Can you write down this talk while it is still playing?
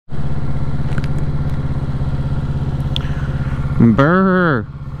Brr.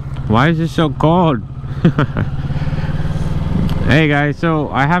 Why is it so cold? Hey guys, so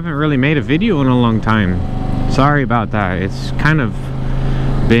I haven't really made a video in a long time. Sorry about that. It's kind of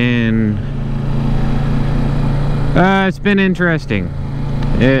been it's been interesting.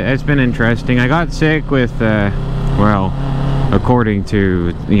 It's been interesting. I got sick with well, according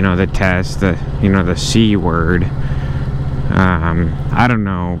to, you know, the test, the C word. I don't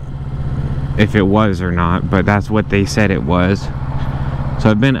know if it was or not, but that's what they said it was. So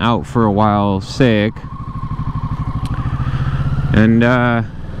I've been out for a while sick, and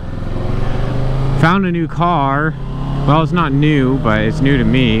found a new car. Well, it's not new, but it's new to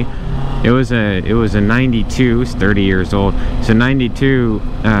me. It was a 92. It's 30 years old. It's a 92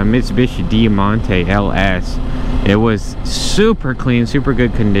 Mitsubishi Diamante LS. It was super clean, super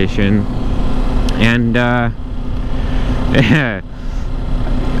good condition, and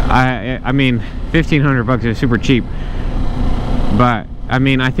I mean, $1,500 is super cheap, but I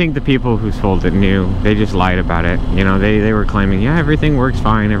mean, I think the people who sold it knew. They just lied about it. You know, they were claiming, yeah, everything works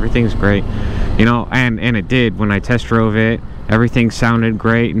fine, everything's great, you know, and it did. When I test drove it, everything sounded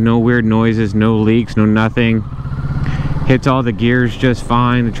great. No weird noises, no leaks, no nothing. Hits all the gears just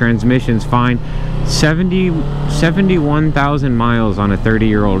fine. The transmission's fine. 71,000 miles on a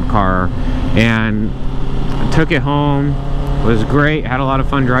 30-year-old car, and took it home. Was great. Had a lot of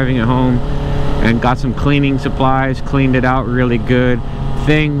fun driving it home, and got some cleaning supplies, cleaned it out really good.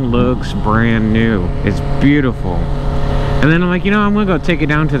 Thing looks brand new. It's beautiful. And then I'm like, you know, I'm gonna go take it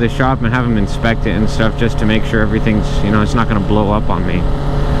down to the shop and have them inspect it and stuff, just to make sure everything's, you know, it's not gonna blow up on me.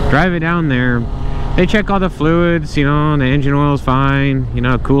 Drive it down there. They check all the fluids, you know, the engine oil's fine, you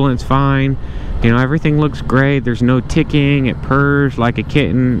know, coolant's fine, you know, everything looks great. There's no ticking. It purrs like a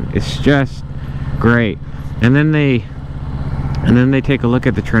kitten. It's just great. And then they take a look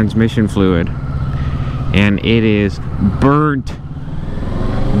at the transmission fluid, and it is burnt,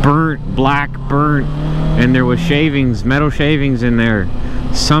 black burnt, and there was shavings, metal shavings in there.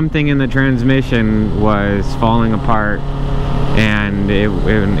 Something in the transmission was falling apart, and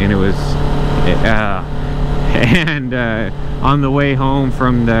on the way home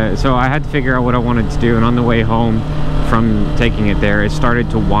from so I had to figure out what I wanted to do, and on the way home from taking it there, it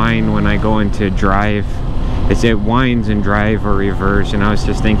started to whine when I go into drive. It whines in drive or reverse, and I was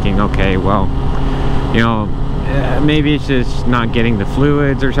just thinking, okay, well, you know, maybe it's just not getting the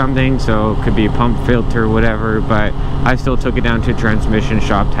fluids or something, so it could be a pump filter or whatever. But I still took it down to a transmission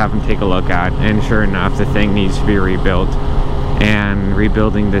shop to have them take a look at, and sure enough, the thing needs to be rebuilt. And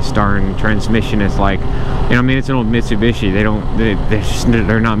rebuilding this darn transmission is like, you know, I mean, it's an old Mitsubishi.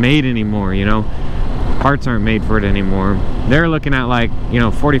 They're not made anymore, you know. Parts aren't made for it anymore. They're looking at, like, you know,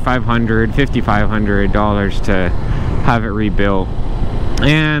 $4,500, $5,500 to have it rebuilt.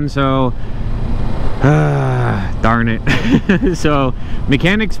 And so darn it. So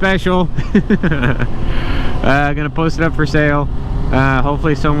mechanic special. Gonna post it up for sale.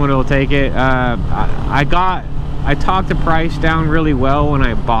 Hopefully someone will take it. I talked the price down really well when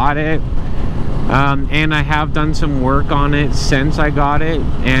I bought it. And I have done some work on it since I got it,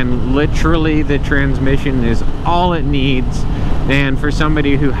 and literally the transmission is all it needs. And for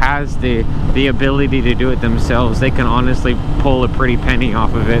somebody who has the ability to do it themselves, they can honestly pull a pretty penny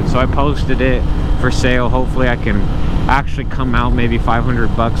off of it. So I posted it for sale. Hopefully I can actually come out maybe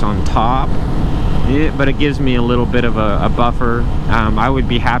 $500 on top. But it gives me a little bit of a buffer. I would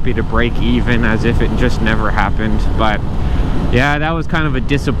be happy to break even as if it just never happened. But yeah, that was kind of a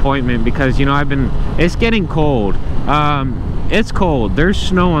disappointment, because, you know, it's getting cold. It's cold. There's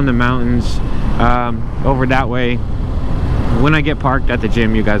snow on the mountains over that way. When I get parked at the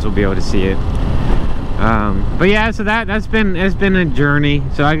gym, you guys will be able to see it. But yeah, so it's been a journey.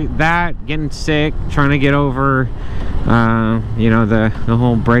 So getting sick, trying to get over you know, the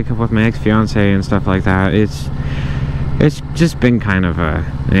whole breakup with my ex-fiance and stuff like that. It's just been kind of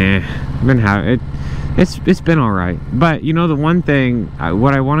it's been all right. But, you know, the one thing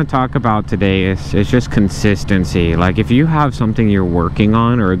what I want to talk about today is just consistency. Like, if you have something you're working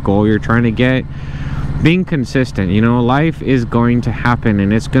on or a goal you're trying to get, being consistent. You know, life is going to happen,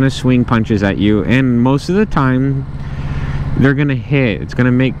 and it's going to swing punches at you, and most of the time they're going to hit. It's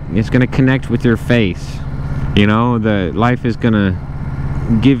going to connect with your face. You know, life is going to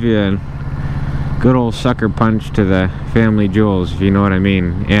give you a good old sucker punch to the family jewels, if you know what I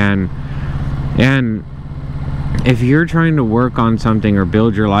mean. And if you're trying to work on something or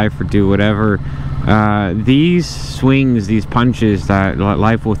build your life or do whatever, these swings, these punches that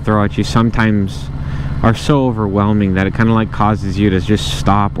life will throw at you sometimes are so overwhelming that it kind of like causes you to just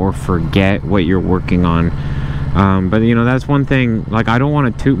stop or forget what you're working on. But you know, that's one thing, like, I don't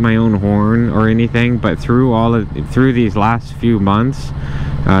want to toot my own horn or anything, but through these last few months,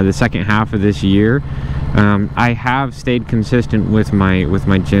 the second half of this year, I have stayed consistent with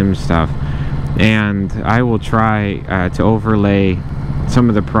my gym stuff, and I will try to overlay some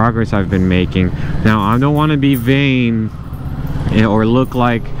of the progress I've been making. Now, I don't want to be vain, you know, or look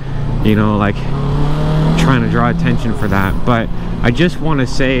like, you know, like trying to draw attention for that, but I just want to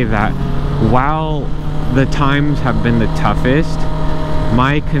say that while the times have been the toughest,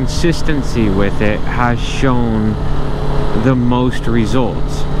 my consistency with it has shown the most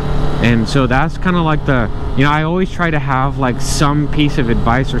results. And so that's kind of like the, you know, I always try to have like some piece of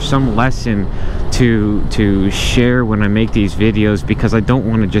advice or some lesson to share when I make these videos, because I don't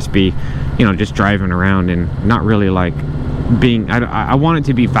want to just be, you know, just driving around and not really like being, I want it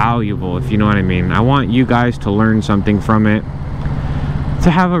to be valuable, if you know what I mean. I want you guys to learn something from it, to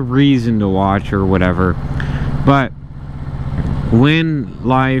have a reason to watch or whatever. But when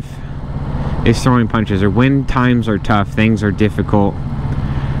life is throwing punches, or when times are tough, things are difficult,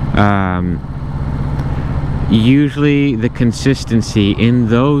 usually the consistency in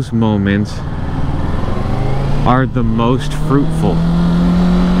those moments are the most fruitful.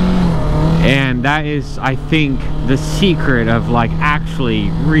 And that is, I think, the secret of like actually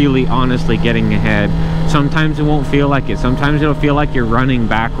really honestly getting ahead. Sometimes it won't feel like it, sometimes it'll feel like you're running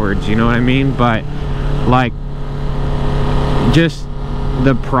backwards, you know what I mean? But like, just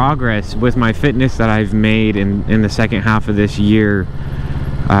the progress with my fitness that I've made in the second half of this year,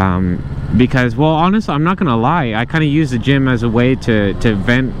 because, well, honestly, I'm not gonna lie, I kind of use the gym as a way to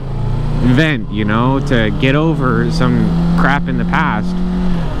vent, you know, to get over some crap in the past.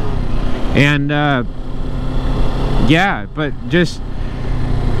 And yeah, but just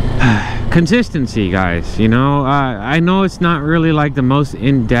consistency, guys, you know. I know it's not really like the most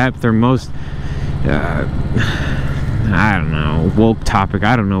in-depth or most I don't know, woke topic,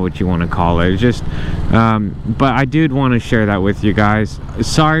 I don't know what you want to call it. It's just but I did want to share that with you guys.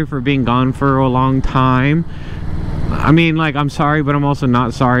 Sorry for being gone for a long time. I mean, like, I'm sorry, but I'm also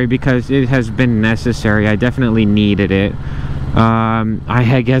not sorry, because it has been necessary. I definitely needed it.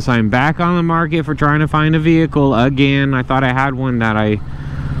 I guess I'm back on the market for trying to find a vehicle again. I thought I had one that I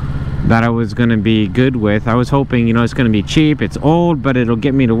was gonna be good with. I was hoping, you know, it's gonna be cheap, it's old, but it'll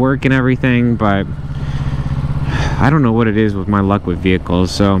get me to work and everything. But I don't know what it is with my luck with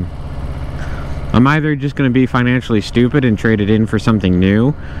vehicles, so I'm either just gonna be financially stupid and trade it in for something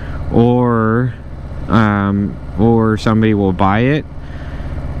new, or somebody will buy it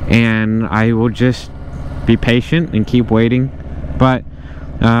and I will just be patient and keep waiting. But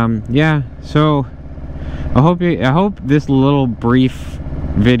yeah, so I hope this little brief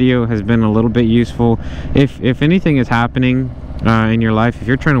video has been a little bit useful. If anything is happening in your life, if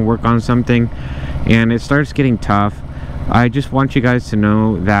you're trying to work on something and it starts getting tough, I just want you guys to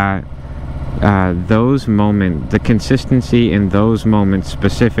know that those moments, the consistency in those moments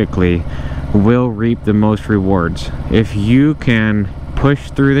specifically, will reap the most rewards. If you can push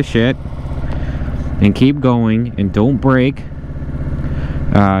through the shit and keep going and don't break,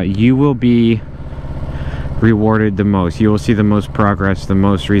 you will be rewarded the most. You will see the most progress, the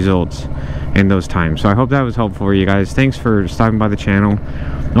most results in those times. So I hope that was helpful for you guys. Thanks for stopping by the channel.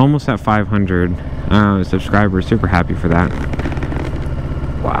 Almost at 500 subscribers. Super happy for that.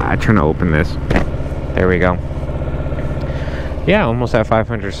 Wow, I'm trying to open this. There we go. Yeah, almost at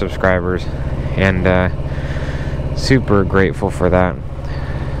 500 subscribers, and super grateful for that.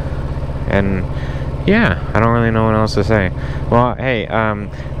 And yeah, I don't really know what else to say. Well, hey,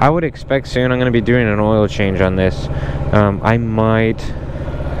 I would expect soon I'm going to be doing an oil change on this. I might,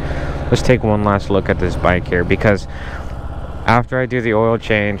 let's take one last look at this bike here, because after I do the oil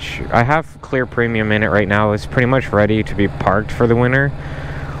change, I have clear premium in it right now. It's pretty much ready to be parked for the winter,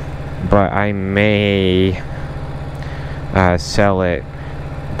 but I may sell it.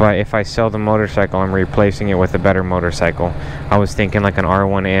 But if I sell the motorcycle, I'm replacing it with a better motorcycle. I was thinking like an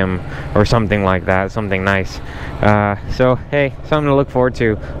R1M or something like that, something nice. So hey, something to look forward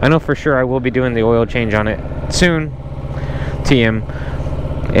to. I know for sure I will be doing the oil change on it soon, TM,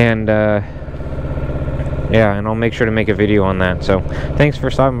 and yeah, and I'll make sure to make a video on that. So thanks for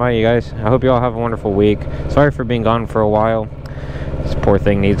stopping by, you guys. I hope you all have a wonderful week. Sorry for being gone for a while. This poor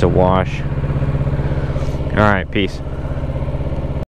thing needs a wash. All right, peace.